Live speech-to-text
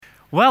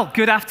Well,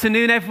 good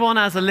afternoon, everyone.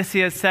 As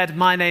Alicia said,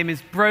 my name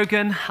is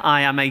Brogan.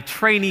 I am a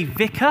trainee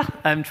vicar.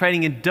 I'm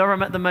training in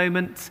Durham at the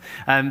moment,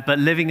 but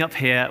living up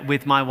here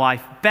with my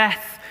wife,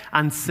 Beth,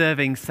 and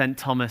serving St.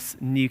 Thomas,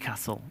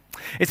 Newcastle.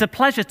 It's a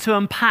pleasure to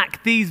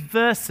unpack these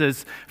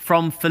verses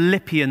from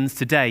Philippians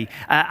today.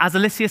 As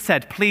Alicia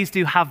said, please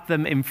do have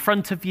them in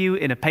front of you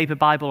in a paper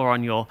Bible or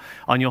on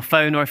your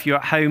phone, or if you're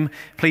at home,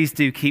 please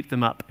do keep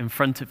them up in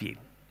front of you.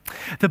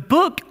 The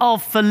book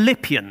of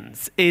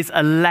Philippians is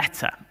a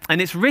letter,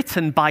 and it's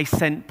written by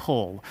St.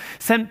 Paul.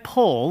 St.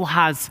 Paul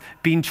has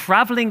been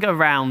traveling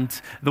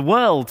around the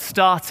world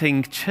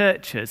starting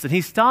churches, and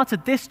he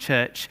started this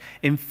church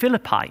in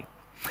Philippi.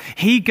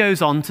 He goes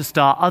on to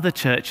start other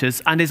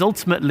churches and is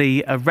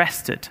ultimately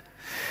arrested.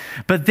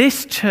 But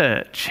this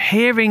church,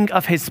 hearing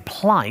of his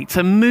plight,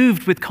 are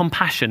moved with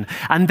compassion,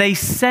 and they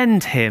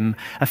send him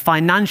a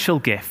financial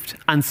gift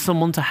and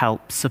someone to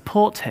help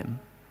support him.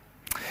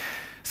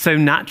 So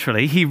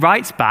naturally, he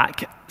writes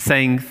back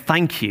saying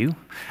thank you,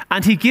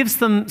 and he gives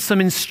them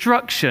some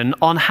instruction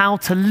on how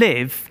to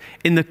live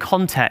in the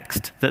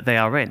context that they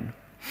are in.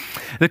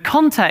 The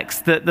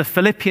context that the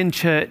Philippian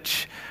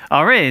church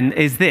are in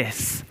is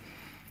this: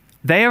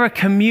 they are a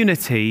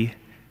community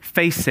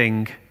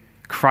facing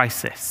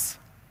crisis.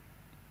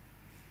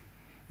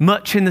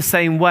 Much in the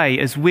same way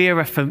as we're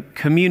a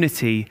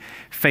community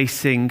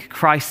facing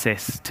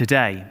crisis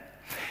today.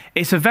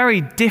 It's a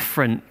very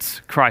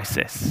different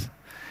crisis.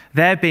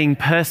 They're being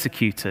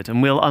persecuted,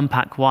 and we'll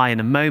unpack why in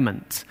a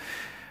moment.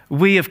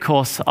 We, of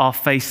course, are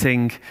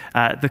facing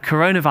the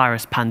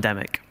coronavirus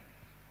pandemic.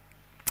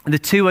 The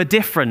two are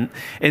different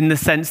in the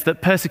sense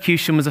that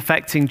persecution was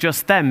affecting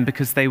just them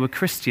because they were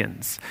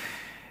Christians.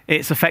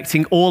 It's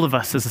affecting all of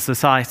us as a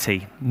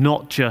society,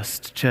 not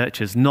just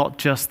churches, not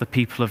just the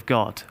people of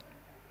God.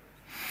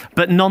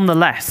 But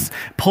nonetheless,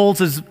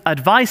 Paul's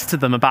advice to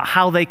them about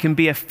how they can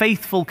be a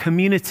faithful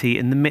community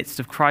in the midst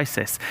of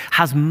crisis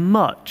has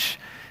much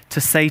to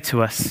say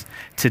to us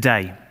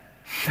today.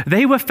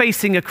 They were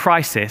facing a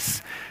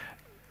crisis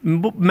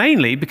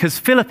mainly because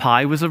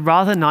Philippi was a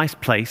rather nice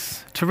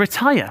place to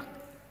retire.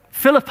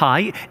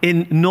 Philippi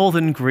in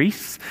northern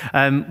Greece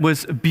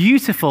was a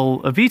beautiful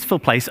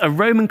place, a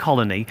Roman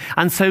colony,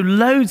 and so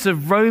loads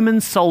of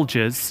Roman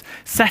soldiers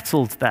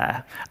settled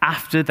there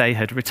after they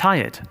had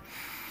retired.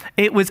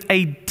 It was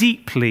a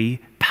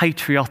deeply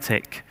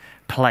patriotic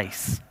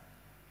place.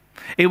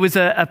 It was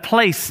a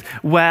place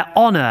where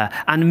honor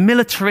and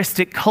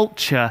militaristic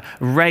culture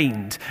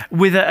reigned,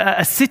 with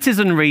a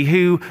citizenry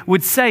who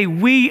would say,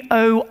 we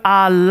owe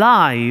our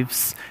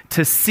lives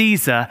to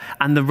Caesar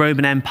and the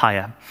Roman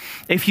Empire.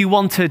 If you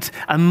wanted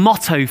a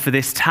motto for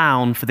this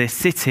town, for this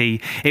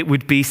city, it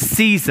would be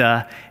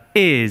Caesar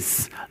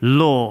is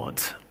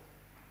Lord.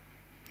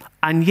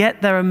 And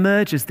yet there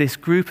emerges this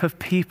group of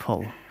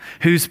people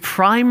whose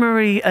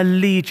primary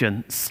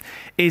allegiance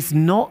is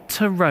not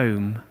to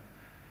Rome,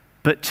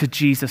 but to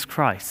Jesus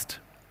Christ,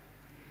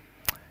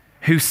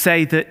 who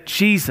say that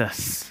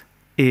Jesus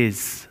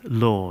is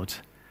Lord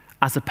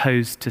as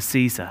opposed to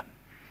Caesar.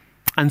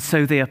 And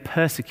so they are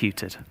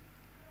persecuted.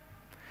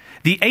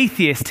 The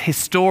atheist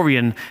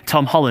historian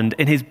Tom Holland,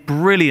 in his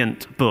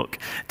brilliant book,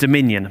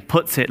 Dominion,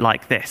 puts it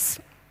like this: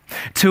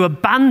 to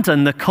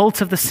abandon the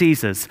cult of the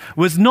Caesars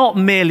was not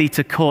merely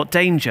to court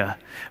danger,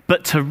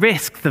 but to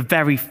risk the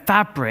very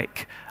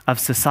fabric of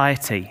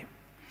society.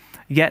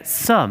 Yet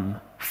some,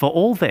 for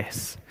all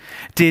this,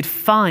 did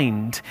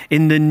find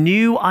in the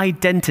new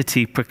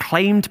identity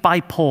proclaimed by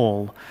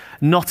Paul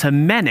not a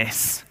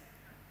menace,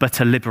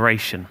 but a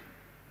liberation.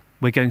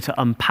 We're going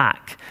to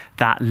unpack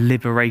that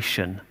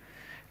liberation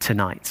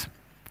tonight.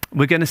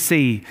 We're going to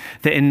see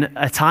that in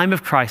a time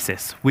of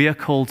crisis, we are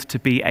called to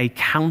be a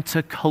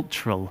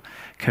countercultural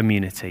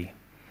community.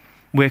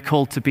 We're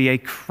called to be a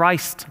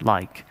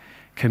Christ-like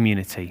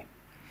community.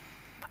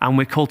 And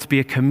we're called to be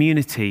a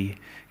community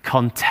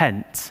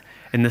content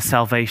in the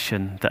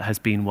salvation that has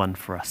been won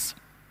for us.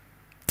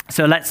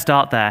 So let's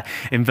start there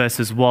in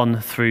verses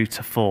 1 through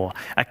to 4,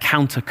 a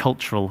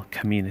countercultural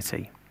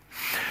community.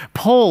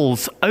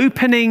 Paul's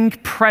opening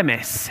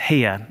premise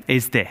here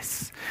is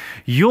this: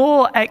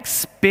 your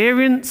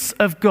experience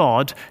of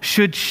God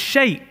should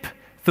shape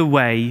the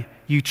way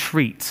you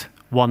treat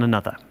one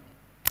another.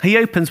 He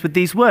opens with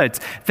these words: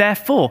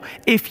 therefore,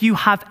 if you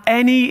have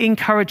any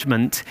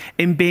encouragement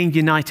in being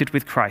united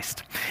with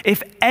Christ,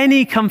 if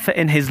any comfort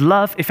in his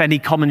love, if any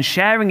common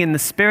sharing in the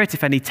Spirit,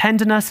 if any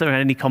tenderness or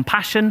any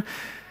compassion.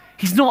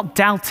 He's not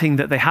doubting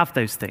that they have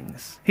those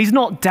things. He's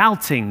not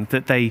doubting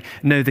that they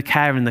know the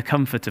care and the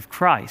comfort of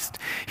Christ.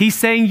 He's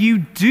saying you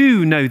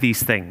do know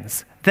these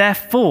things.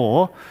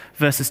 Therefore,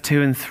 verses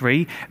 2 and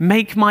 3,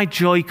 make my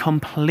joy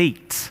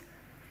complete.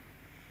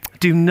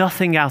 Do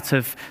nothing out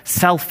of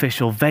selfish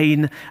or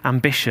vain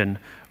ambition.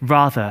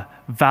 Rather,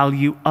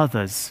 value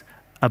others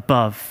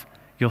above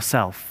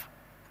yourself.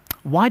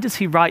 Why does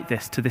he write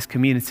this to this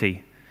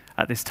community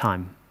at this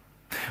time?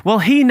 Well,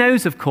 he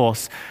knows, of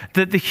course,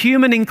 that the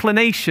human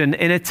inclination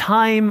in a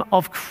time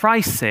of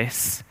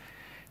crisis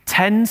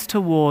tends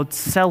towards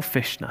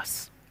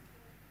selfishness.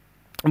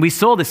 And we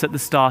saw this at the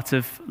start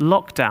of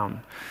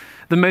lockdown.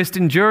 the most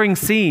enduring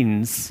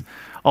scenes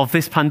of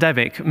this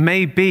pandemic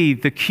may be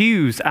the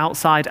queues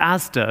outside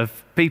Asda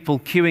of people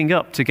queuing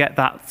up to get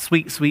that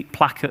sweet, sweet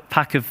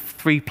pack of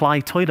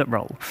 3-ply toilet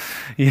roll,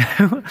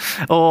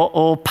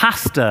 or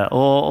pasta,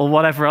 or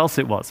whatever else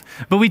it was.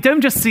 But we don't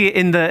just see it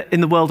in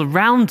the world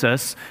around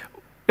us.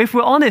 If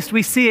we're honest,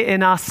 we see it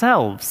in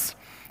ourselves.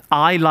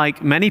 I,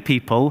 like many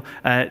people,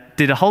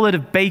 did a whole load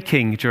of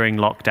baking during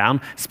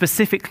lockdown,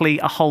 specifically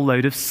a whole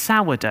load of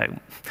sourdough.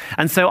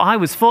 And so I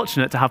was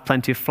fortunate to have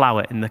plenty of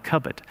flour in the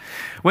cupboard.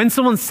 When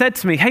someone said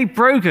to me, "Hey,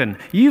 Brogan,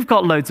 you've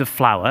got loads of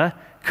flour,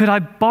 could I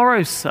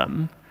borrow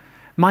some?"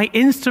 my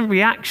instant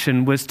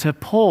reaction was to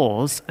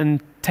pause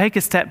and take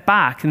a step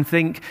back and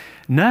think,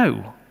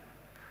 no,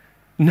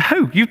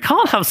 you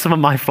can't have some of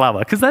my flour,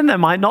 because then there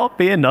might not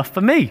be enough for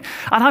me.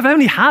 And I've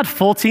only had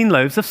 14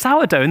 loaves of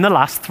sourdough in the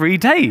last 3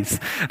 days.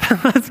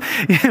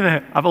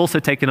 I've also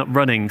taken up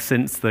running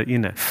since that,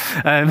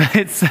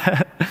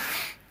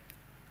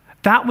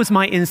 that was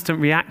my instant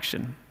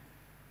reaction.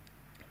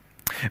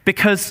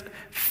 Because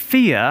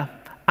fear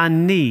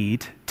and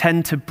need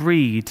tend to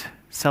breed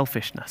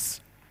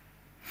selfishness.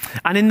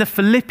 And in the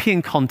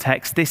Philippian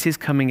context, this is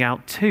coming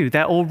out too.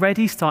 They're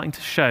already starting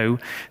to show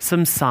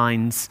some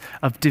signs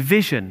of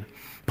division.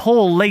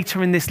 Paul,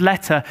 later in this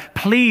letter,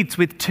 pleads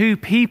with 2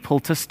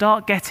 people to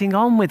start getting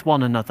on with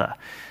one another,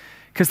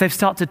 because they've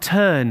started to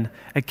turn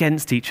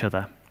against each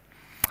other.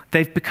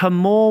 They've become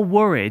more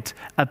worried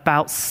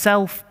about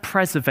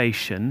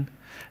self-preservation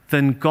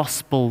than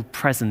gospel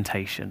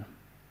presentation.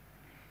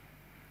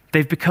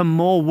 They've become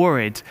more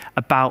worried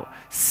about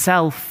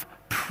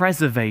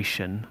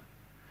self-preservation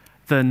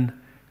than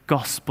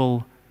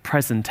gospel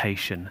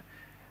presentation,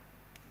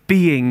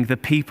 being the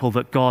people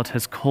that God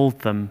has called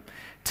them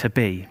to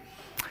be.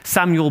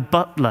 Samuel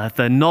Butler,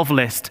 the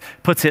novelist,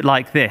 put it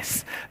like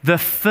this: the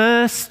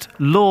first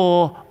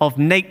law of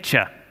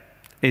nature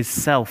is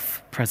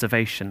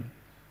self-preservation.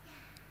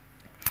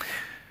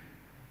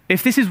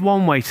 If this is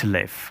one way to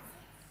live,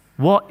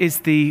 what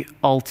is the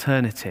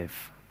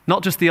alternative?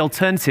 Not just the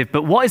alternative,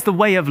 but what is the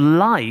way of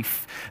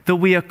life that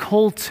we are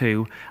called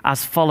to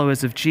as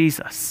followers of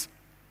Jesus?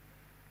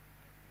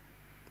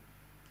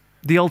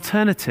 The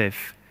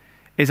alternative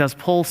is, as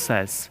Paul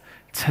says,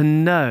 to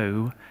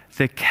know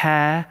the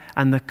care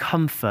and the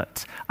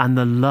comfort and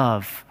the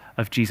love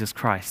of Jesus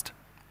Christ.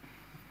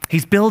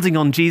 He's building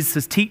on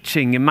Jesus'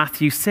 teaching in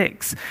Matthew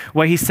 6,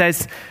 where he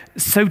says,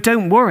 "So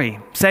don't worry,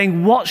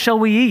 saying, 'What shall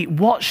we eat?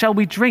 What shall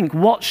we drink?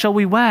 What shall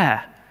we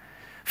wear?'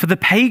 For the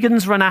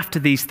pagans run after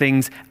these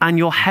things, and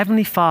your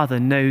heavenly Father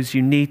knows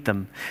you need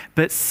them.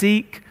 But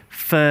seek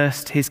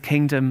first his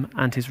kingdom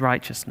and his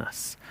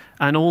righteousness,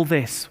 and all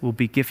this will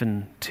be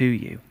given to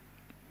you."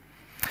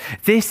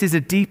 This is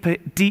a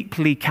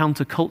deeply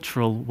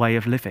countercultural way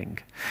of living.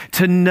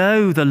 To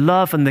know the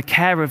love and the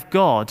care of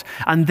God,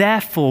 and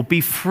therefore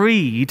be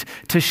freed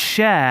to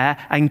share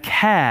and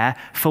care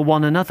for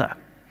one another.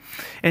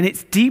 And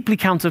it's deeply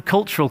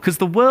countercultural because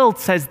the world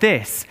says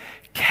this: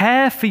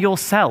 care for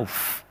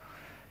yourself,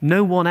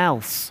 no one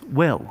else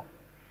will.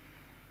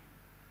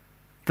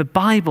 The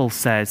Bible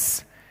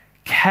says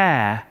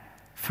care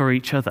for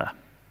each other,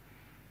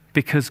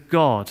 because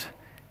God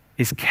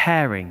is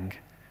caring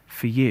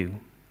for you.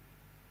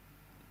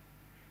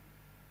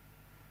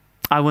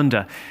 I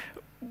wonder,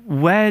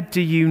 where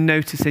do you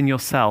notice in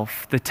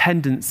yourself the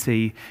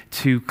tendency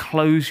to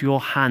close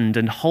your hand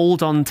and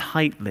hold on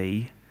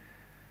tightly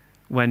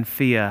when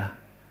fear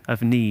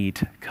of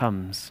need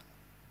comes?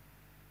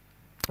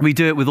 We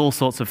do it with all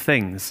sorts of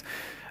things,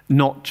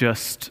 not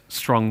just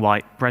strong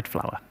white bread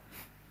flour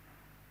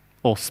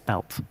or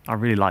spelt. I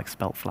really like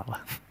spelt flour.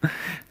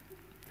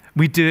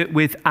 We do it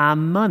with our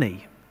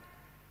money.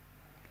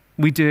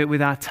 We do it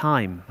with our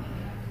time.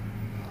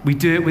 We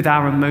do it with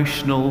our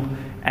emotional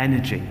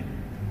energy.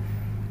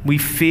 We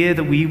fear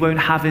that we won't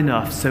have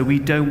enough, so we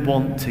don't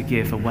want to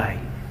give away.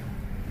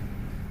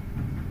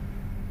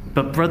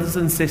 But brothers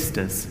and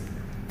sisters,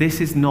 this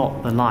is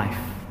not the life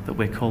that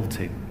we're called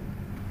to.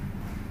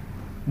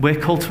 We're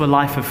called to a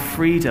life of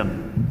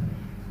freedom,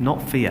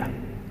 not fear.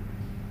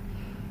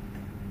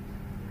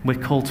 We're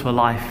called to a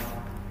life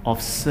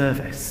of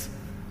service.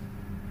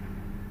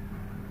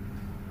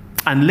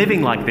 And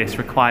living like this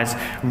requires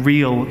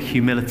real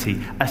humility,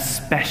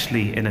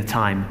 especially in a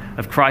time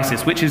of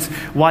crisis, which is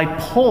why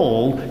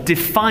Paul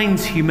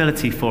defines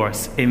humility for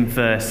us in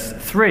verse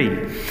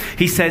 3.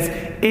 He says,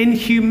 "In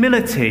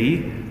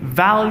humility,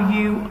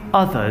 value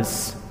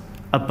others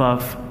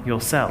above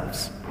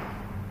yourselves."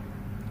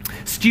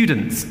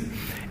 Students,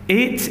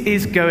 it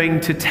is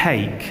going to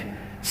take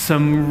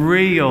some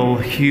real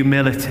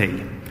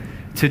humility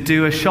to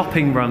do a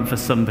shopping run for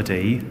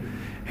somebody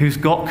who's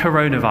got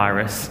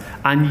coronavirus,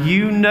 and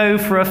you know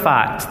for a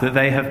fact that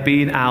they have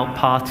been out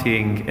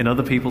partying in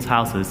other people's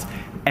houses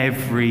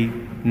every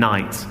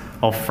night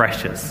of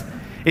freshers.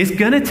 It's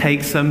going to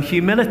take some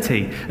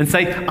humility and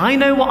say, I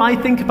know what I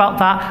think about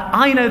that.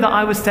 I know that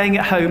I was staying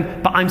at home,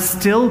 but I'm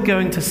still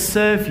going to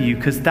serve you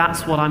because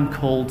that's what I'm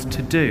called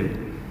to do.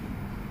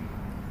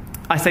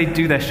 I say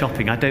do their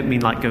shopping. I don't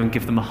mean like go and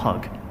give them a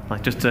hug,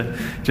 like just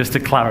to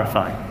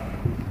clarify.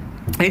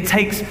 It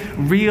takes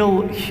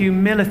real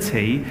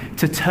humility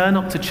to turn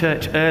up to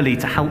church early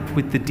to help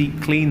with the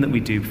deep clean that we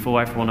do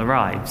before everyone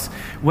arrives,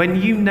 when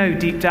you know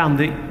deep down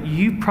that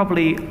you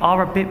probably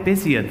are a bit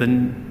busier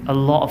than a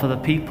lot of other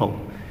people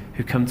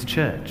who come to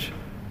church.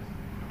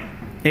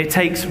 It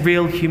takes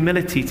real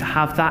humility to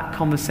have that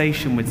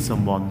conversation with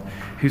someone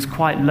who's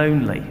quite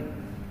lonely,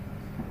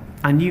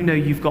 and you know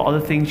you've got other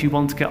things you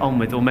want to get on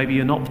with, or maybe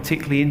you're not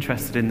particularly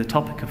interested in the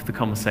topic of the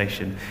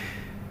conversation.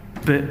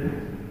 But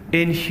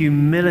in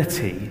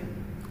humility,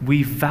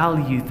 we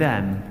value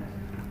them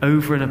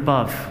over and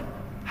above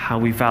how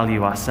we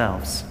value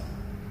ourselves.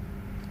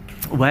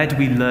 Where do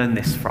we learn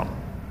this from?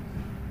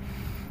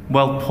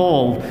 Well,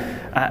 Paul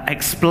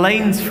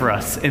explains for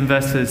us in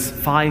verses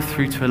 5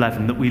 through to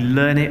 11 that we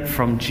learn it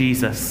from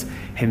Jesus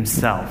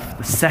himself.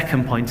 The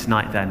second point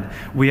tonight, then,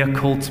 we are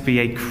called to be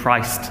a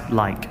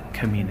Christ-like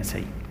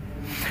community.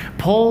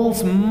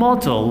 Paul's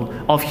model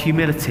of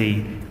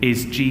humility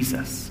is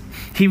Jesus.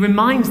 He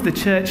reminds the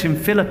church in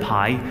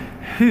Philippi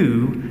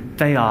who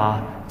they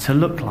are to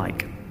look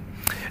like.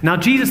 Now,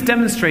 Jesus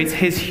demonstrates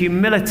his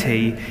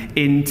humility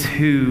in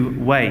two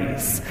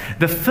ways.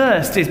 The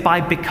first is by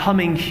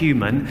becoming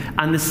human,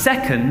 and the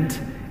second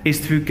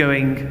is through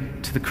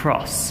going to the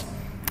cross.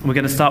 We're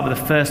going to start with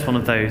the first one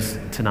of those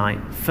tonight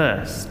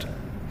first.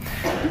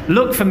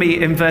 Look for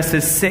me in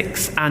verses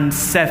 6 and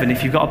 7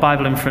 if you've got a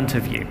Bible in front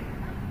of you.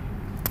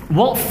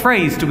 What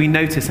phrase do we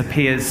notice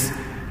appears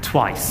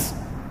twice?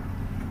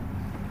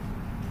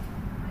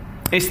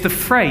 It's the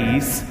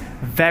phrase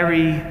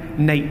very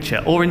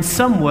nature, or in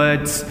some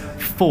words,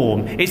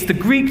 form. It's the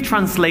Greek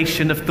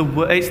translation of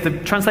it's the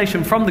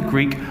translation from the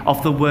Greek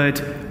of the word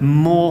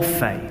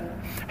morphe,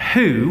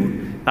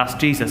 who, that's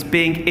Jesus,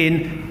 being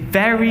in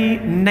very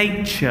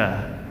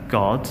nature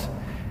God,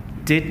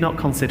 did not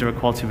consider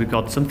equality with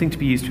God something to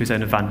be used to his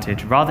own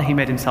advantage. Rather, he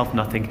made himself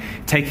nothing,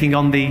 taking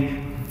on the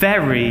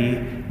very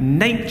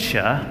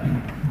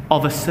nature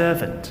of a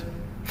servant.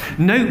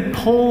 Note,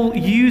 Paul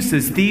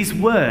uses these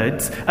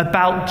words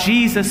about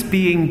Jesus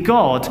being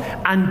God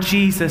and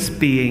Jesus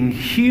being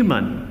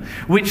human,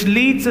 which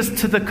leads us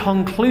to the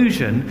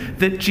conclusion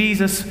that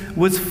Jesus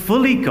was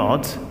fully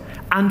God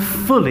and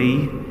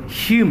fully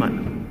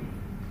human.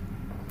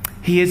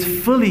 He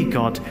is fully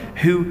God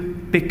who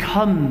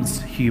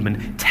becomes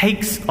human,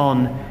 takes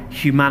on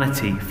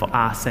humanity for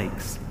our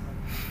sakes.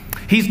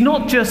 He's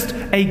not just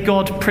a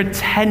God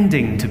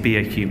pretending to be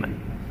a human.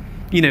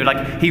 You know,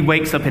 like he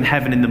wakes up in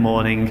heaven in the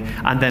morning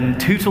and then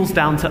tootles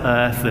down to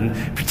earth and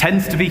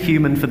pretends to be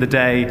human for the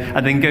day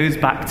and then goes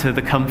back to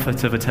the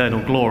comfort of eternal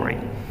glory.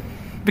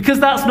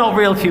 Because that's not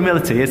real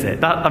humility, is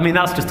it?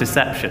 That's just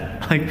deception.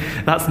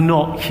 That's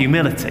not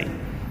humility.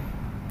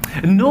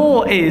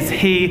 Nor is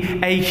he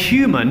a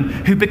human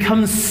who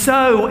becomes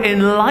so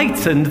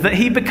enlightened that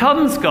he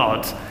becomes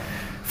God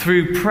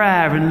through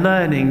prayer and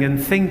learning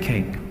and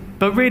thinking.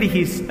 But really,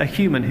 he's a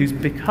human who's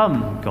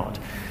become God.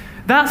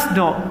 That's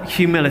not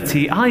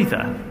humility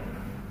either,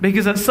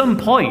 because at some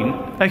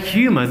point, a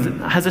human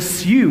has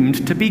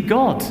assumed to be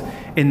God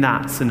in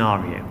that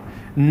scenario.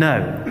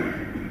 No.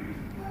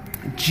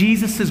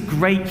 Jesus'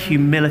 great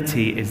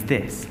humility is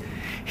this: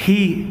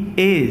 he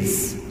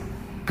is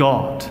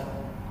God.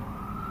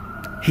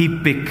 He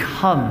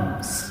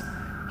becomes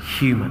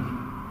human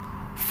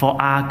for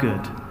our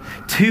good.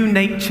 Two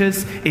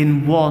natures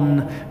in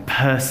one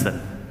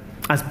person.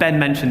 As Ben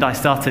mentioned, I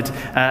started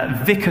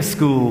vicar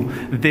school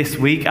this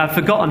week. I've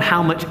forgotten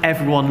how much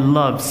everyone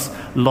loves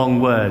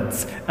long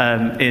words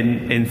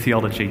in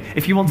theology.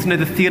 If you want to know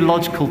the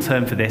theological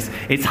term for this,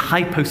 it's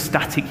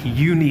hypostatic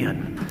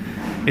union.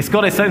 It's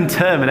got its own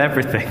term and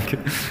everything.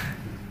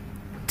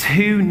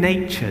 Two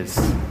natures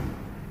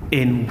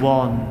in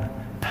one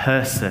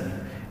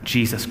person,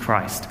 Jesus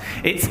Christ.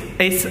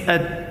 It's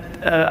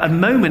a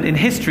moment in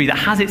history that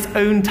has its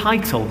own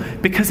title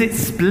because it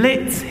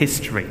splits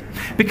history.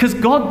 Because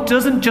God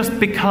doesn't just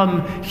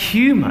become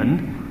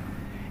human,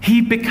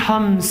 he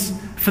becomes,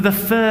 for the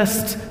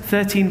first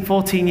 13,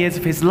 14 years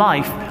of his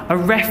life, a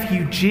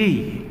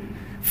refugee,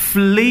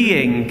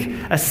 fleeing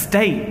a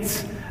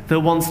state that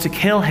wants to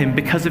kill him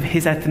because of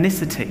his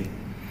ethnicity.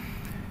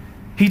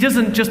 He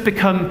doesn't just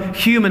become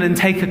human and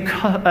take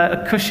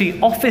a cushy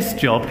office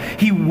job.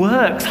 He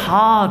works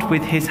hard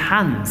with his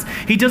hands.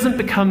 He doesn't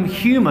become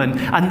human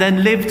and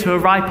then live to a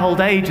ripe old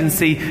age and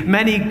see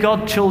many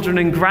godchildren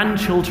and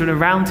grandchildren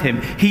around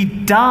him. He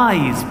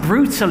dies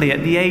brutally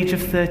at the age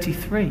of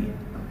 33.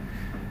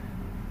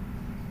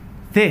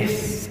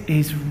 This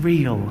is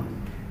real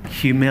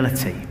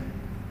humility.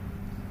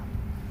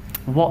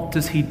 What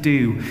does he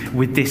do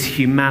with this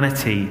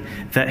humanity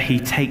that he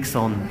takes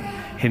on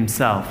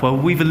himself? Well,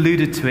 we've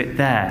alluded to it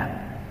there.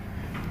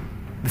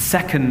 The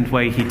second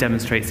way he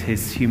demonstrates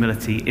his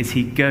humility is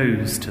he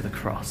goes to the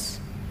cross.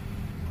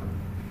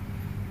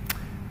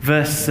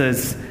 Verse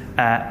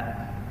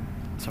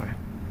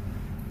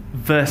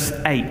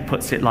 8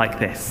 puts it like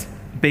this: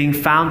 being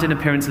found in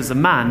appearance as a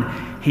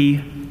man,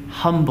 he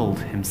humbled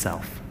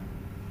himself,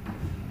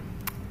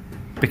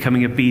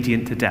 becoming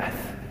obedient to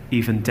death,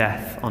 even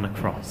death on a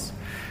cross.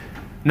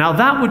 Now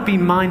that would be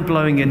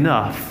mind-blowing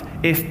enough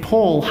if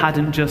Paul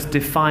hadn't just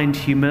defined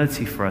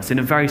humility for us in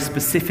a very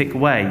specific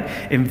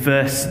way in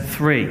verse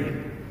 3.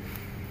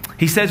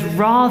 He says,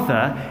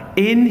 rather,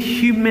 in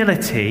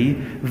humility,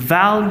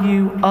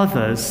 value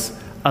others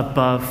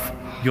above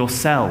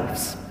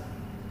yourselves.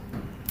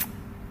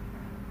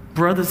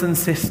 Brothers and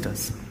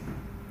sisters,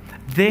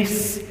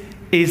 this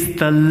is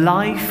the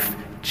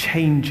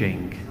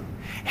life-changing,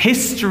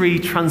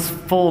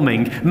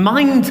 history-transforming,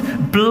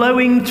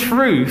 mind-blowing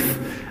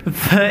truth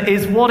that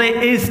is what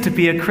it is to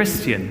be a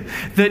Christian.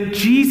 That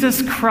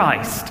Jesus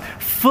Christ,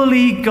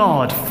 fully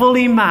God,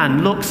 fully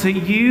man, looks at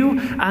you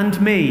and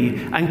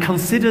me and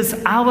considers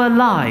our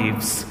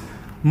lives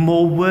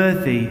more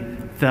worthy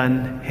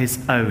than his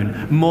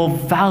own, more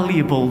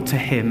valuable to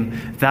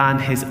him than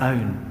his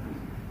own.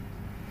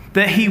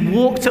 That he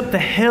walked up the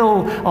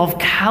hill of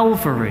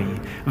Calvary,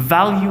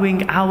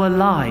 valuing our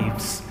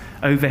lives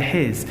over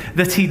his.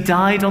 That he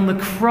died on the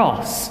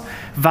cross,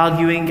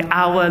 valuing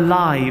our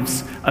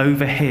lives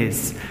over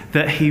his.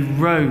 That he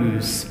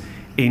rose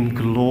in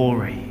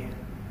glory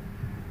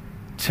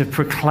to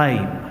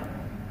proclaim,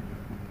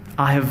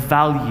 I have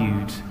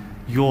valued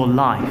your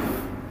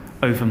life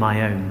over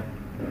my own.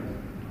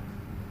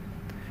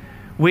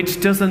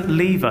 Which doesn't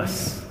leave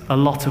us a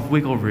lot of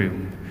wiggle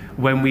room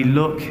when we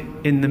look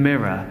in the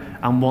mirror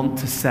and want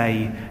to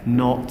say,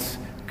 not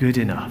good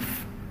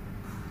enough.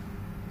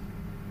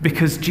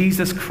 Because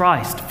Jesus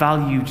Christ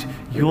valued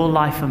your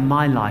life and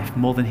my life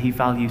more than he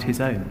valued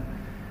his own.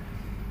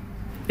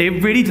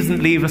 It really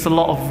doesn't leave us a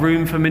lot of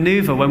room for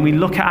maneuver when we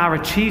look at our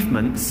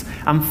achievements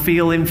and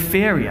feel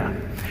inferior.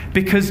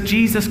 Because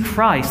Jesus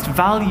Christ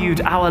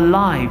valued our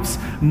lives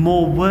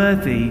more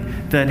worthy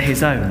than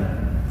his own.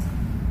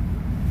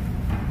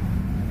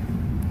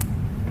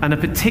 And a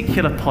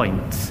particular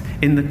point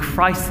in the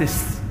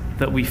crisis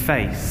that we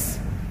face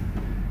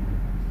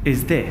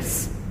is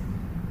this.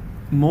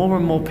 More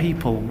and more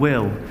people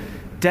will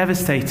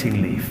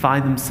devastatingly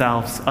find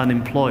themselves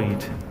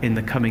unemployed in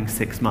the coming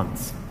 6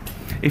 months.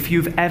 If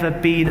you've ever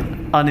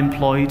been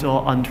unemployed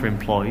or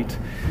underemployed,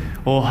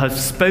 or have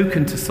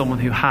spoken to someone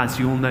who has,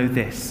 you'll know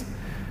this.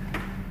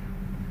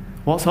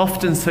 What's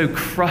often so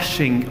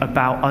crushing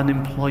about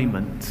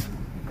unemployment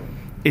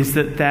is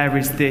that there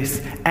is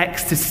this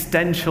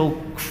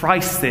existential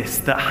crisis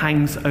that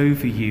hangs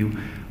over you.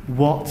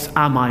 What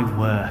am I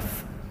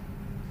worth?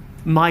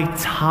 My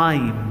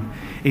time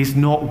is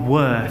not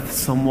worth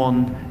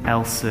someone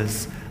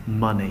else's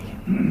money.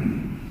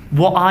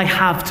 What I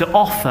have to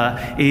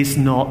offer is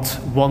not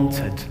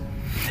wanted.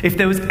 If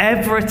there was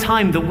ever a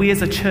time that we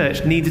as a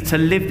church needed to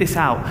live this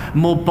out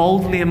more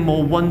boldly and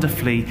more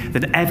wonderfully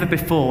than ever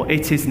before,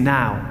 it is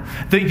now.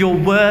 That your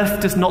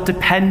worth does not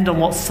depend on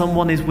what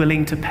someone is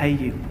willing to pay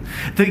you.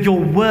 That your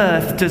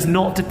worth does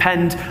not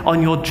depend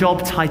on your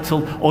job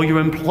title or your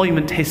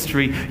employment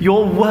history.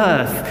 Your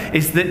worth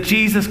is that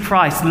Jesus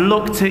Christ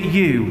looked at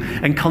you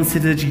and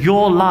considered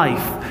your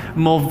life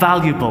more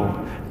valuable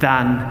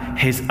than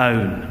his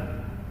own.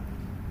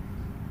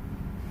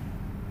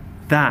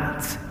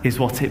 That is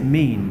what it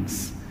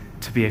means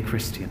to be a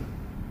Christian.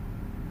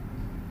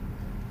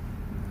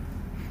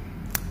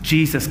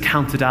 Jesus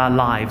counted our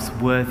lives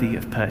worthy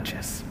of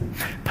purchase.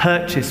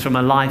 Purchased from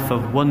a life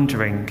of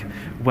wondering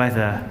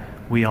whether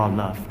we are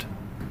loved.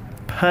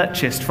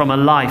 Purchased from a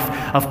life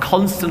of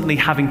constantly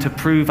having to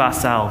prove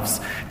ourselves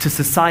to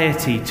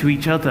society, to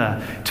each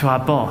other, to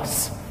our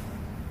boss.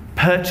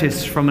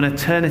 Purchased from an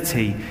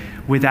eternity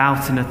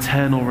without an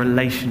eternal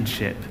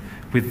relationship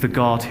with the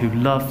God who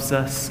loves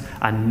us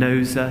and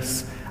knows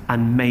us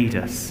and made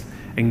us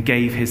and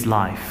gave his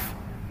life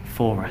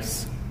for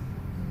us.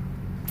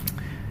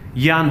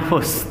 Jan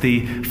Hus,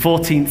 the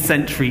 14th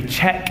century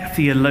Czech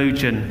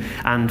theologian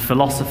and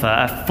philosopher,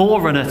 a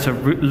forerunner to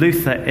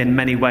Luther in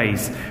many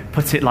ways,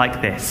 put it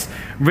like this: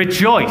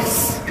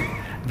 rejoice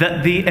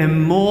that the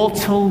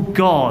immortal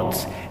God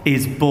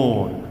is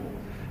born,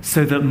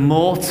 so that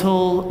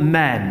mortal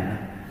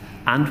men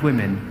and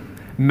women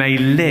may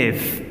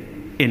live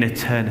in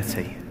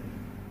eternity.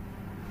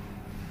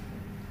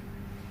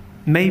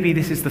 Maybe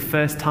this is the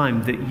first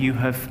time that you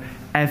have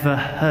ever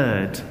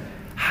heard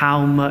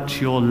how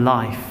much your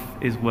life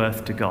is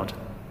worth to God.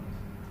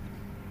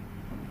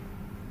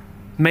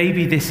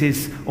 Maybe this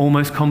is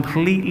almost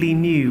completely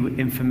new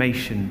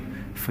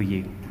information for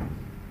you.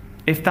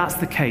 If that's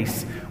the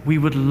case, we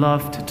would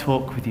love to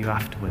talk with you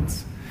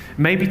afterwards.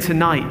 Maybe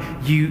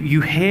tonight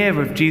you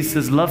hear of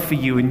Jesus' love for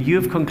you and you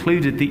have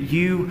concluded that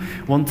you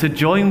want to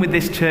join with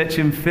this church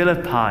in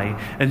Philippi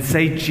and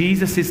say,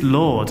 Jesus is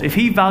Lord. If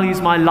he values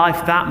my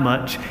life that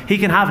much, he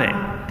can have it.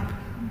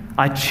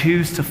 I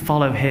choose to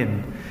follow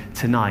him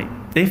tonight.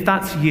 If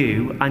that's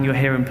you and you're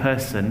here in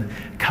person,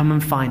 come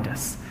and find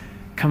us.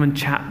 Come and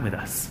chat with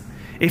us.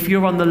 If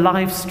you're on the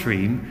live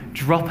stream,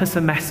 drop us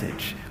a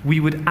message. We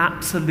would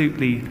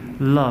absolutely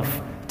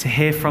love to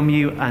hear from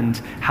you and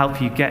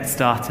help you get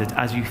started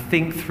as you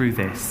think through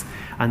this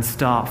and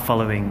start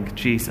following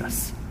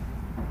Jesus.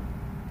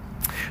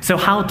 So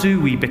how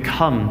do we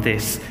become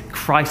this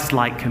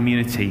Christ-like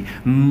community,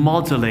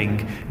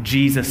 modeling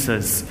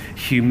Jesus'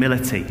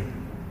 humility?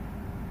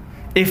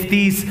 If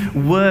these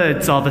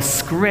words are the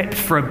script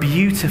for a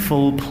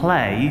beautiful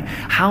play,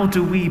 how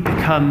do we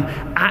become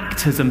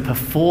actors and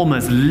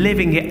performers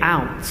living it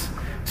out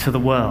to the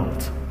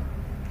world?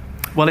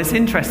 Well, it's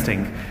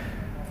interesting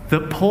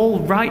that Paul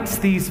writes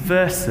these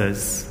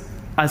verses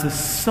as a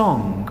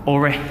song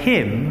or a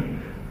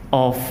hymn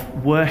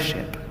of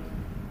worship.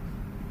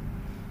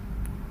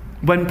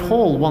 When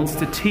Paul wants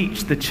to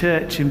teach the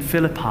church in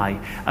Philippi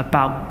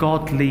about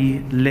godly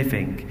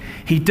living,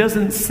 he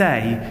doesn't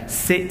say,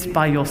 sit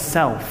by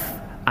yourself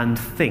and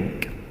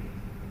think.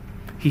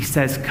 He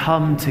says,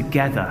 come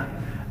together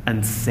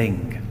and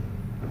sing.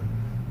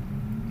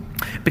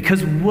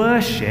 Because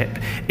worship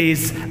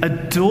is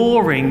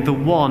adoring the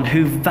one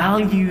who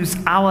values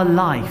our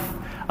life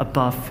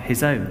above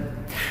his own.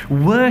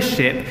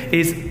 Worship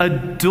is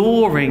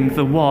adoring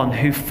the one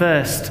who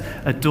first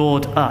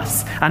adored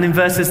us. And in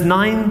verses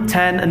 9,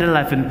 10, and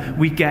 11,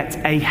 we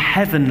get a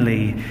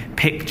heavenly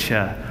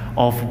picture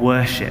of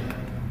worship.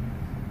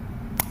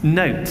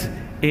 Note,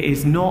 it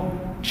is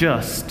not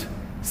just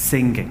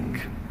singing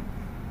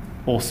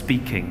or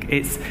speaking.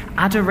 It's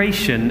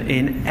adoration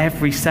in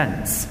every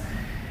sense.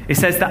 It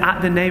says that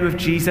at the name of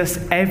Jesus,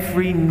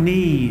 every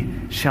knee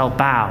shall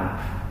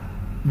bow.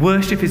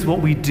 Worship is what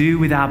we do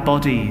with our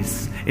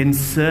bodies in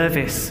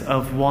service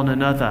of one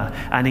another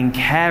and in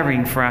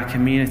caring for our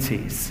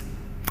communities.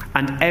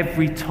 And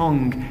every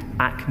tongue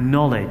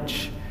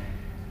acknowledge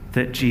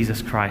that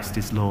Jesus Christ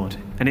is Lord.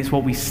 And it's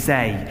what we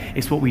say,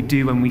 it's what we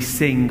do when we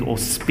sing or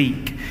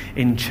speak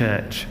in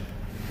church.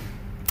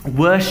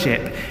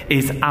 Worship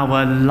is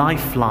our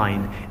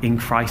lifeline in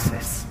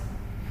crisis.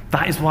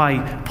 That is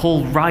why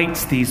Paul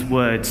writes these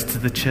words to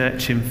the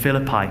church in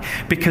Philippi,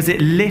 because it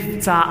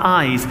lifts our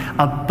eyes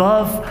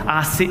above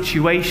our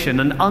situation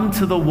and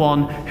unto the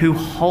one who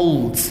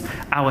holds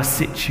our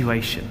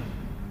situation.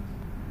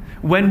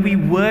 When we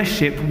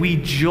worship, we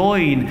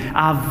join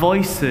our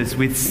voices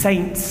with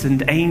saints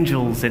and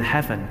angels in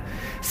heaven.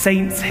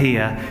 Saints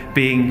here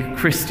being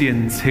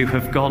Christians who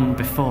have gone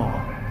before.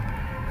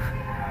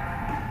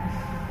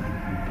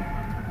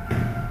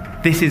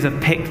 This is a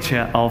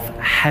picture of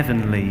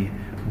heavenly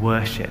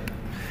worship.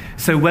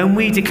 So when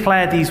we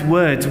declare these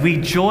words, we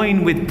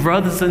join with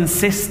brothers and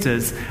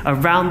sisters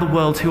around the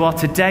world who are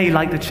today,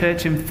 like the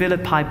church in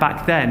Philippi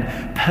back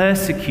then,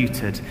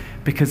 persecuted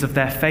because of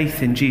their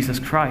faith in Jesus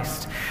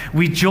Christ.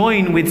 We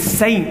join with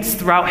saints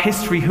throughout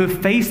history who have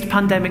faced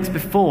pandemics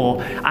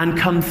before and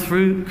come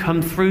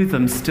through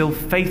them still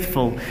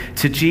faithful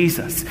to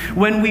Jesus.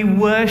 When we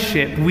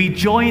worship, we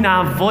join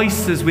our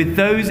voices with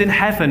those in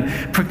heaven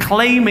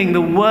proclaiming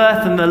the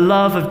worth and the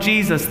love of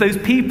Jesus, those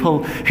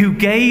people who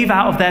gave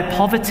out of their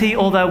poverty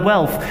or their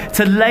wealth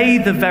to lay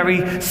the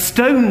very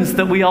stones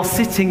that we are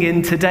sitting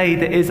in today,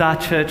 that is our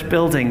church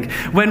building.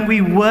 When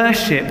we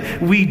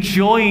worship, we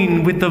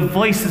join with the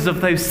voices of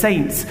those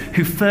saints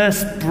who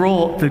first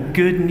brought the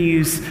good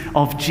news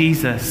of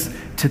Jesus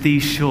to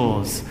these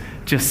shores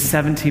just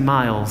 70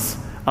 miles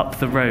up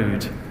the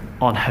road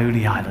on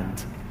Holy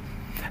Island.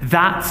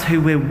 That's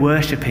who we're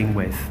worshipping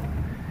with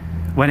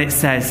when it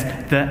says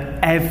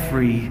that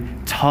every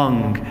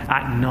tongue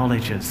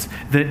acknowledges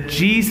that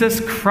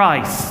Jesus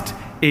Christ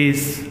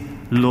is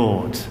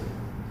Lord.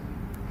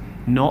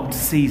 Not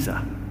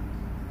Caesar,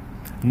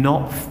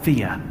 not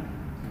fear,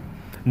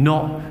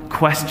 not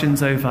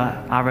questions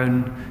over our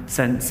own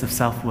sense of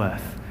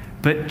self-worth,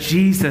 but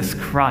Jesus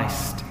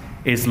Christ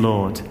is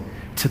Lord,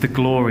 to the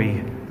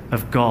glory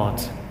of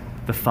God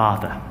the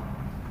Father.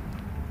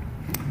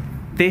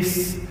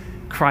 This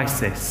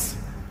crisis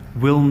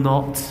will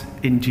not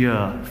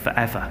endure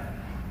forever.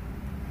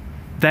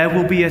 There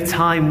will be a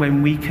time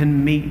when we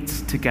can meet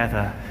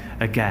together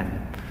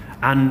again,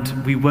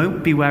 and we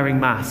won't be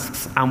wearing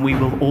masks, and we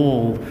will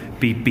all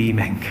be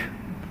beaming.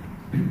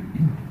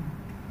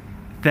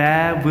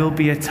 There will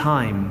be a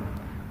time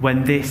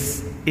when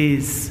this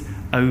is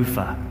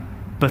over.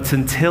 But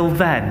until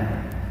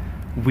then,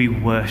 we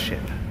worship.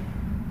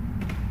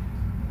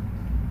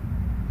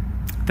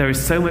 There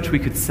is so much we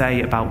could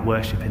say about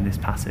worship in this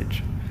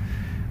passage.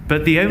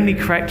 But the only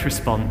correct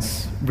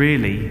response,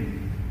 really,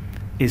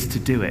 is to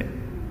do it.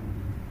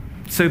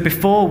 So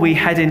before we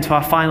head into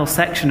our final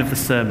section of the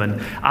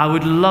sermon, I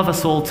would love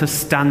us all to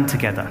stand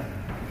together.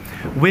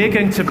 We're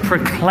going to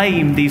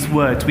proclaim these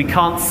words. We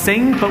can't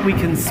sing, but we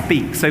can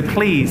speak. So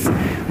please,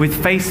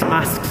 with face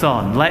masks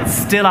on, let's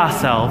still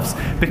ourselves,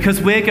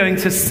 because we're going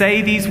to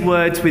say these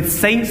words with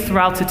saints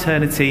throughout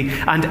eternity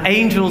and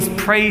angels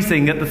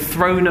praising at the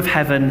throne of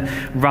heaven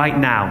right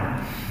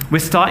now. We're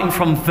starting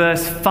from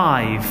verse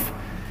 5,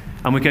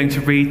 and we're going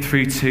to read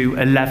through to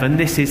 11.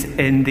 This is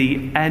in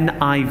the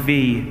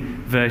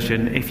NIV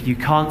version. If you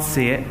can't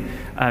see it,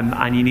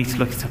 and you need to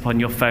look it up on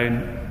your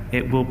phone,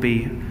 it will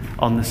be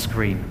on the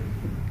screen.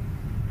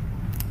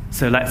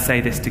 So let's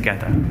say this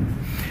together.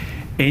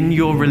 In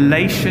your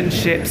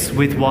relationships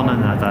with one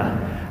another,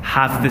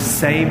 have the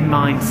same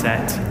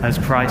mindset as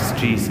Christ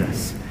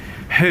Jesus,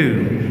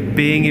 who,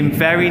 being in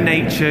very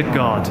nature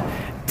God,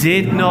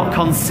 did not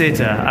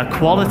consider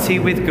equality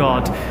with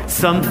God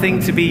something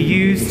to be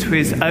used to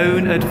his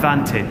own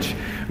advantage.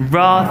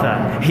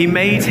 Rather, he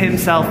made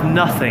himself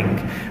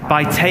nothing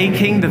by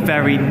taking the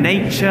very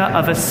nature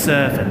of a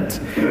servant,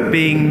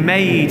 being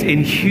made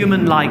in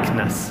human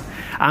likeness,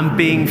 and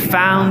being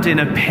found in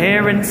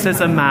appearance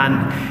as a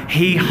man,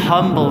 he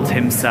humbled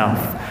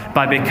himself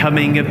by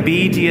becoming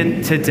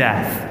obedient to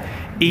death,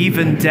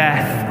 even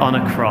death on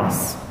a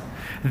cross.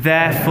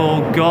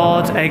 Therefore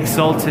God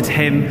exalted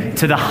him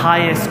to the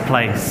highest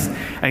place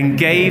and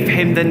gave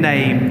him the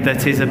name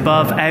that is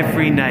above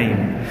every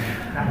name,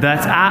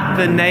 that at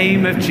the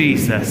name of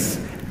Jesus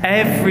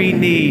every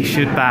knee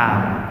should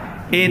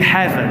bow, in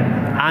heaven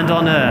and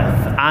on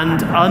earth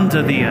and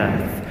under the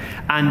earth,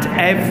 and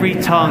every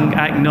tongue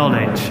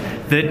acknowledge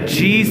that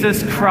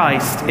Jesus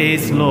Christ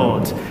is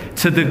Lord,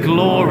 to the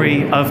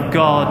glory of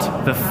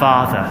God the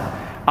Father.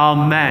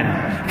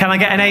 Amen. Can I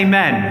get an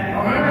amen?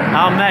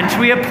 Amen. Should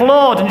we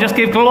applaud and just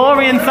give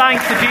glory and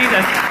thanks to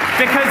Jesus?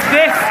 Because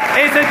this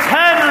is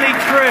eternally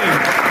true,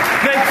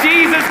 that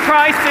Jesus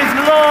Christ is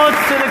Lord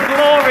to the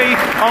glory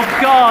of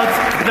God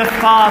the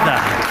Father.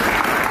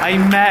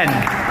 Amen.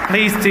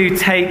 Please do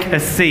take a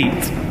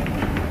seat.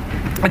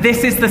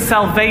 This is the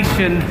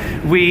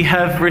salvation we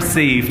have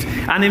received.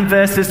 And in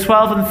verses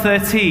 12 and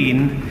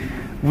 13,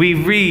 we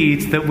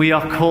read that we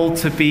are called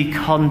to be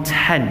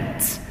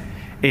content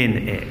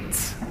in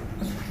it.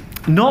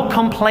 Not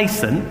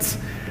complacent,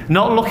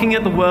 not looking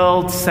at the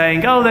world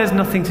saying, oh, there's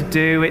nothing to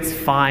do, it's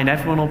fine,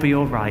 everyone will be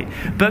all right.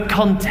 But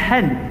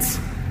content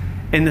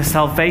in the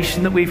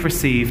salvation that we've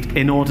received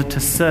in order to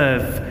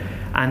serve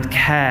and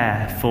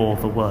care for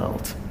the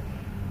world.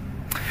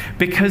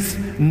 Because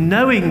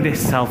knowing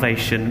this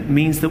salvation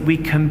means that we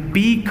can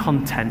be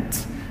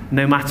content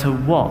no matter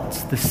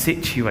what the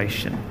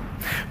situation.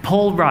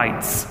 Paul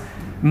writes,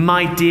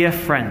 "My dear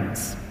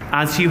friends,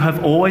 as you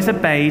have always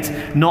obeyed,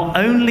 not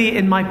only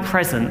in my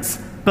presence,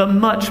 but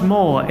much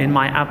more in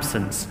my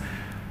absence,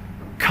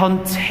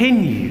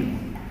 continue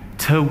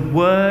to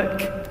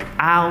work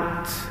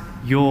out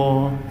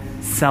your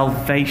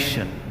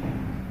salvation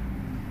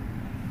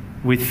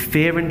with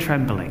fear and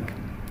trembling,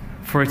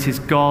 for it is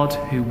God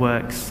who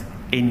works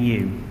in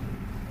you."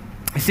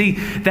 You see,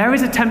 there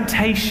is a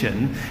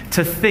temptation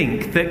to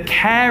think that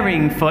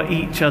caring for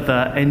each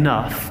other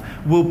enough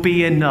will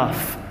be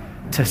enough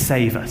to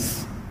save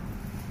us.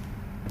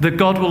 That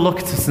God will look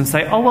at us and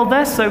say, oh, well,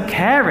 they're so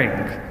caring.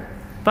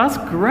 That's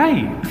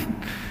great.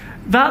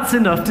 That's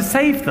enough to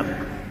save them.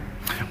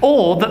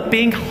 Or that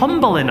being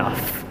humble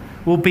enough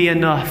will be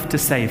enough to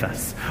save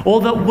us. Or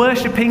that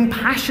worshipping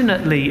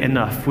passionately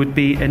enough would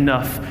be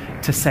enough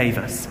to save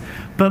us.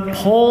 But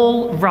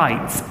Paul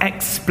writes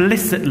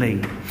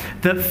explicitly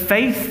that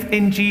faith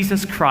in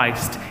Jesus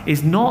Christ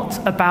is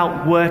not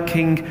about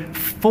working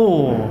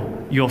for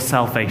your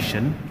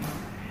salvation.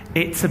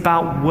 It's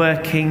about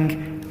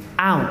working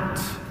out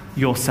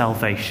your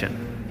salvation.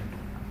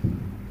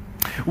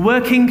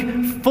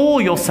 Working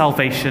for your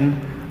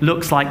salvation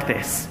looks like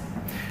this: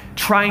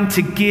 trying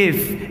to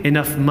give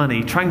enough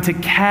money, trying to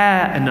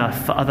care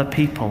enough for other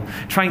people,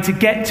 trying to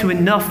get to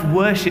enough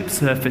worship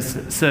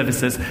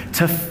services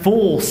to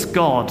force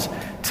God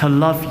to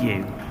love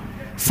you.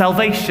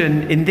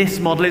 Salvation in this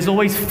model is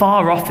always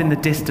far off in the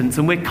distance,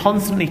 and we're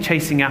constantly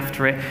chasing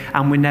after it,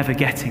 and we're never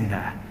getting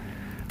there.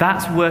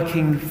 That's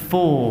working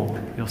for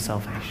your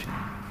salvation.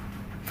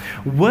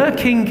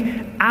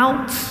 Working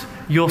out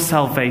your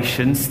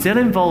salvation still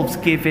involves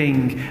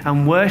giving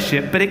and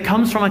worship, but it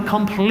comes from a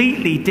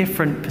completely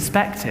different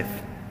perspective.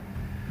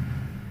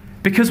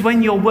 Because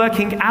when you're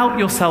working out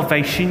your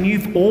salvation,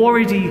 you've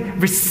already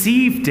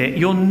received it.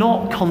 You're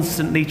not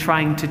constantly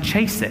trying to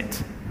chase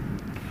it.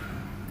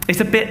 It's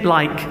a bit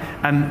like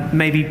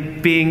maybe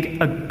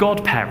being a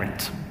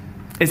godparent.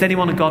 Is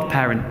anyone a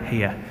godparent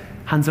here?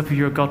 Hands up if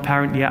you're a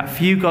godparent. Yeah, a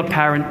few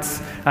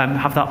godparents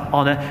have that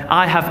honour.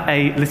 I have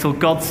a little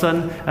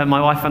godson.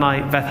 My wife and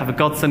I, Beth, have a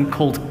godson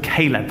called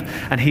Caleb.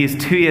 And he is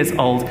 2 years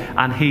old,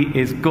 and he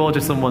is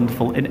gorgeous and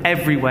wonderful in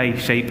every way,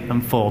 shape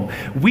and form.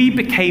 We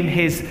became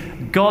his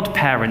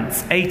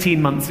godparents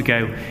 18 months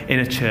ago in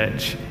a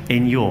church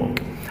in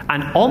York.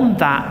 And on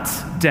that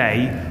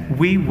day,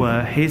 we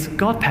were his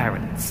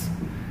godparents.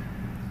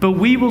 But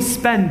we will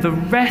spend the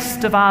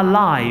rest of our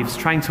lives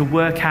trying to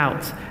work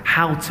out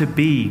how to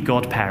be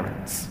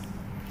godparents.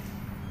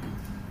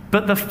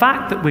 But the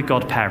fact that we're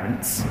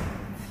godparents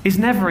is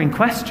never in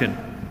question.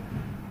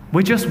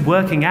 We're just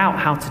working out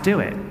how to do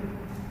it.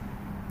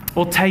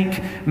 Or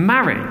take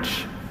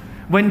marriage.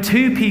 When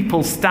two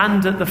people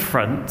stand at the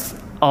front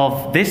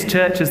of this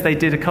church, as they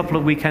did a couple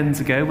of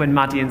weekends ago when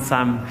Maddie and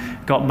Sam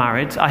got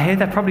married. I hear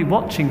they're probably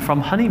watching from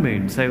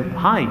honeymoon, so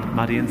hi,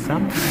 Maddie and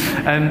Sam.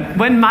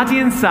 When Maddie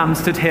and Sam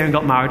stood here and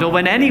got married, or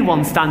when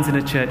anyone stands in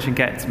a church and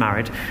gets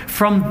married,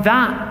 from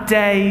that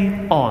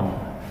day on,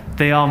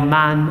 they are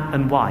man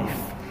and wife.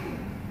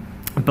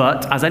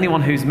 But, as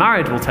anyone who's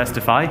married will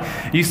testify,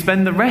 you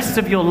spend the rest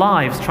of your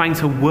lives trying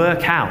to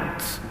work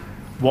out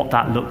what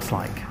that looks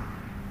like.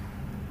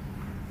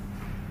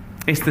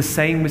 It's the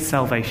same with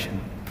salvation.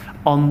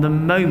 On the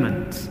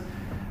moment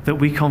that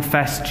we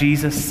confess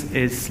Jesus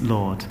is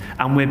Lord,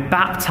 and we're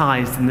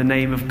baptized in the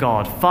name of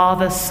God,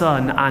 Father,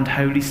 Son, and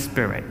Holy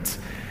Spirit,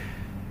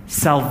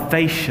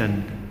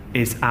 salvation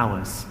is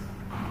ours.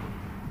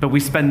 But we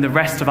spend the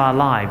rest of our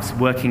lives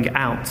working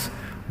out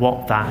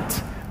what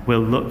that will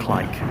look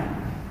like.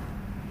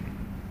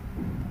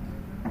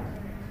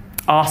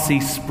 R.C.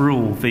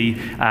 Sproul, the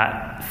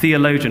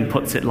theologian,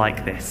 puts it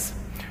like this: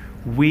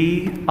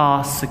 we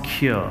are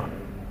secure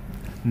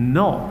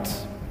not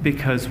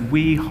because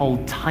we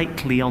hold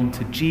tightly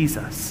onto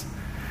Jesus,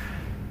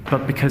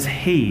 but because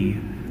he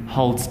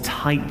holds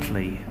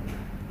tightly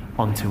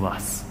onto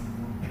us.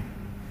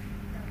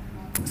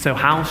 So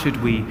how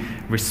should we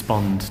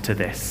respond to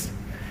this?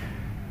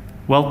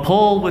 Well,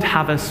 Paul would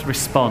have us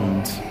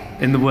respond,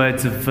 in the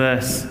words of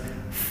verse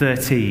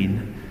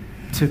 13,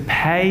 to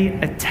pay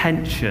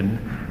attention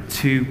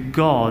to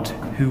God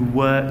who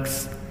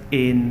works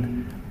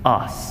in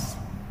us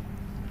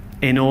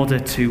in order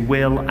to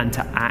will and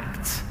to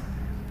act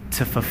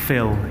to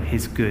fulfill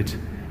his good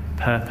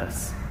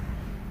purpose.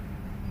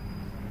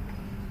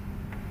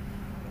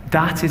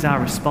 That is our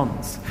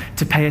response,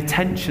 to pay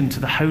attention to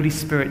the Holy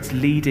Spirit's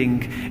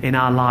leading in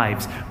our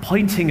lives,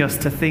 pointing us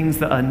to things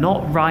that are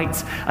not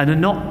right and are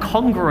not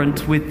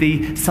congruent with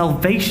the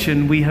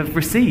salvation we have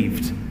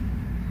received,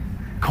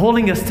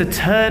 calling us to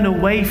turn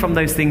away from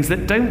those things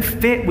that don't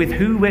fit with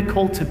who we're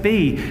called to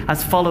be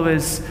as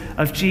followers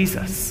of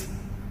Jesus,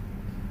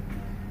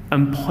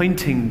 and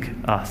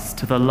pointing us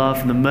to the love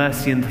and the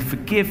mercy and the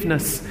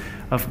forgiveness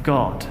of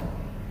God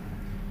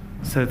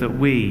so that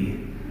we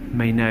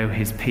may know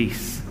his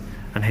peace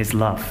and his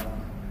love.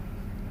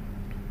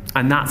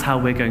 And that's how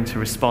we're going to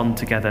respond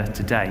together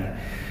today.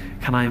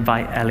 Can I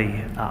invite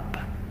Ellie up?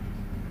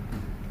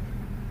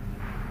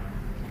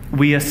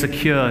 We are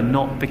secure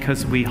not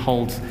because we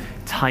hold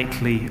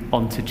tightly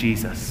onto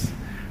Jesus,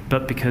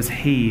 but because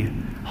he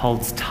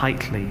holds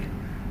tightly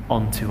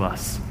onto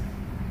us.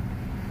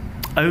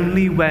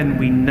 Only when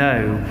we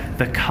know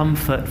the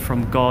comfort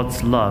from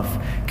God's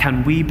love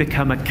can we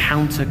become a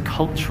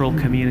counter-cultural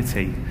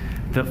community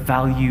that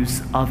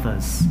values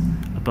others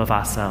above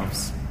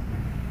ourselves.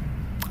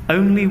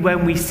 Only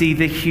when we see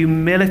the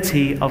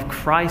humility of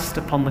Christ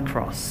upon the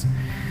cross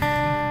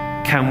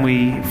can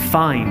we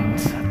find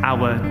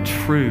our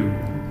true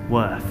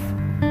worth.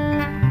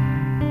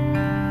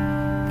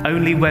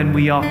 Only when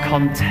we are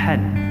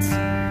content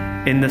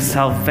in the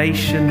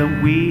salvation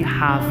that we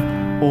have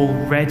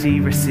already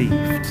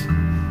received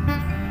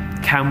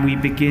can we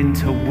begin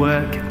to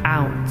work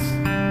out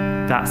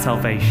that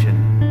salvation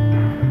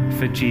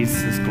for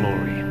Jesus'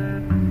 glory.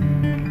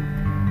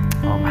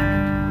 Amen.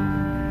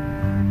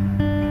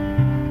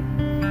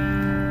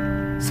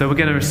 So we're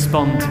going to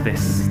respond to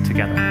this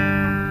together.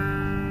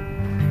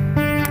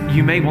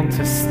 You may want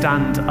to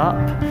stand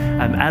up.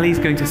 Ellie's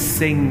going to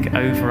sing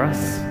over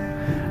us.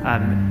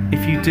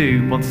 If you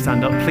do want to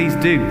stand up, please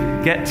do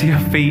get to your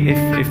feet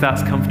if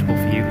that's comfortable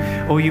for you.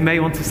 Or you may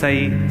want to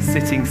say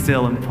sitting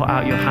still and put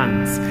out your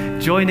hands.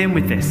 Join in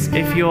with this.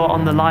 If you're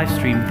on the live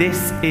stream,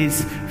 this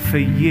is for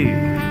you.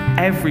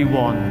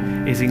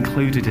 Everyone is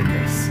included in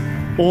this.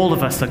 All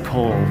of us are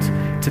called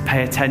to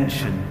pay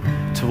attention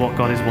to what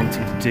God is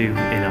wanting to do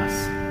in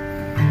us.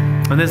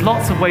 And there's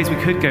lots of ways we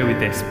could go with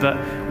this, but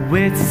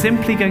we're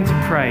simply going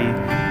to pray,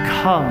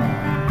 "Come,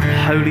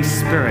 Holy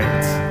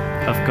Spirit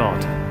of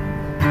God."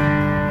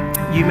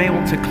 You may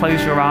want to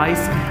close your eyes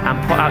and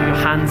put out your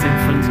hands in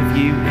front of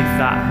you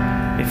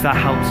if that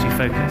helps you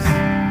focus.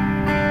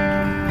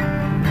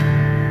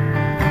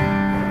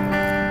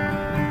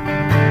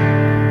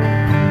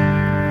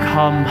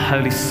 Come,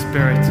 Holy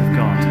Spirit of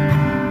God.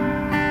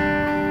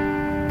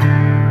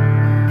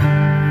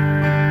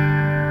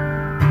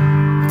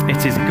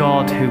 It is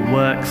God who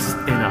works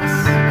in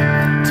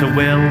us to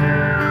will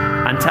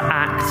and to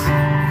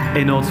act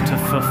in order to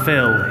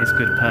fulfill his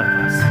good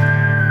purpose.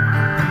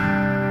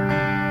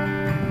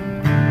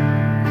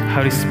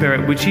 Holy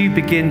Spirit, would you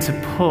begin to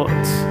put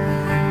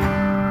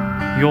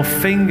your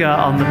finger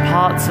on the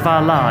parts of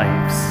our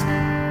lives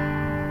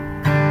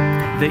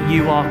that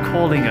you are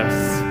calling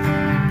us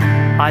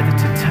either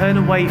to turn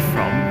away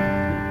from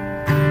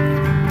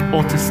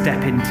or to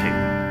step into?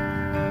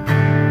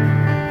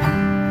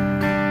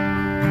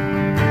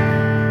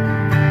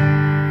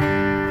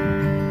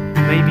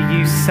 Maybe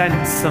you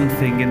sense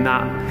something in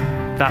that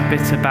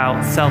bit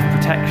about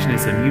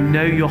self-protectionism. You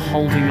know you're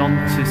holding on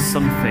to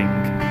something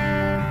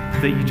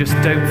that you just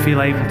don't feel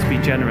able to be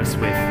generous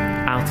with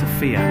out of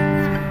fear.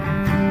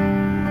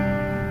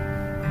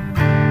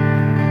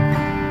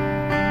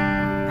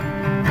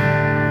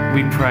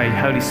 We pray,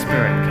 Holy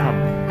Spirit, come.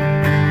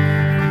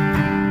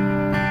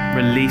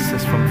 Release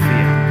us from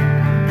fear.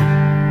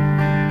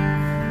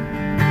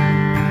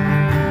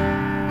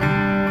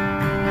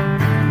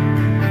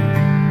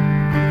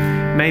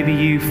 Maybe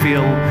you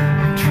feel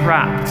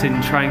trapped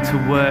in trying to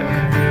work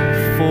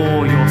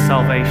for your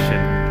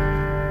salvation.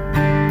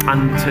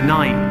 And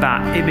tonight,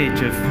 that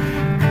image of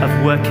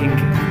working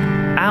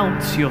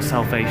out your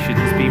salvation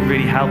has been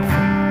really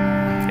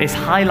helpful. It's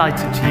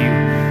highlighted to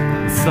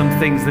you some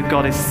things that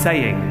God is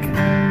saying.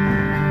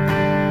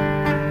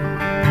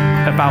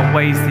 about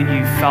ways that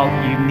you felt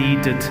you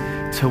needed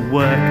to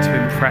work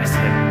to impress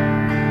him.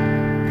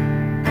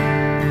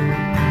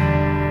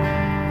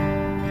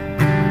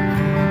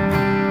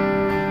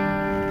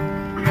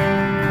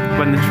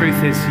 When the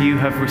truth is you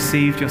have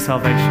received your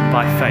salvation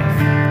by faith.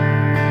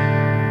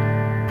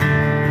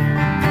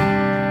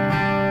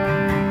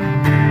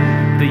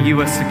 That you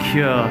are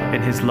secure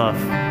in his love,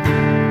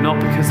 not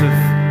because of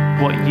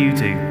what you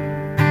do,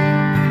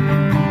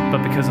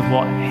 but because of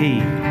what he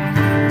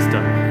has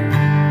done.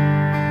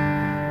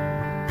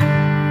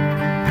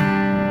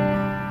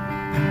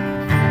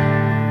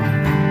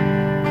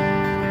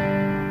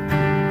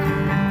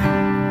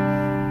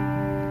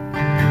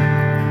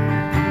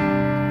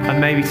 And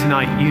maybe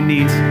tonight you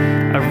need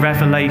a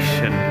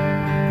revelation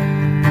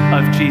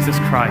of Jesus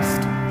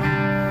Christ,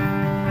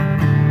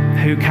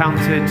 who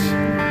counted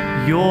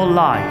your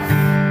life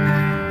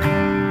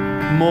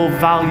more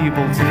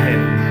valuable to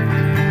him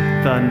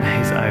than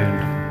his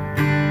own.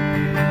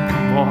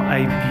 What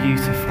a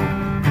beautiful,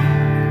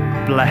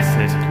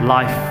 blessed,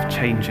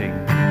 life-changing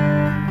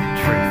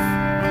truth.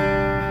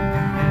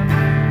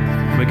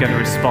 We're going to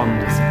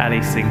respond as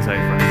Ellie sings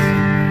over us.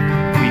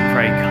 We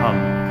pray, come,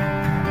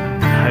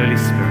 Holy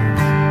Spirit.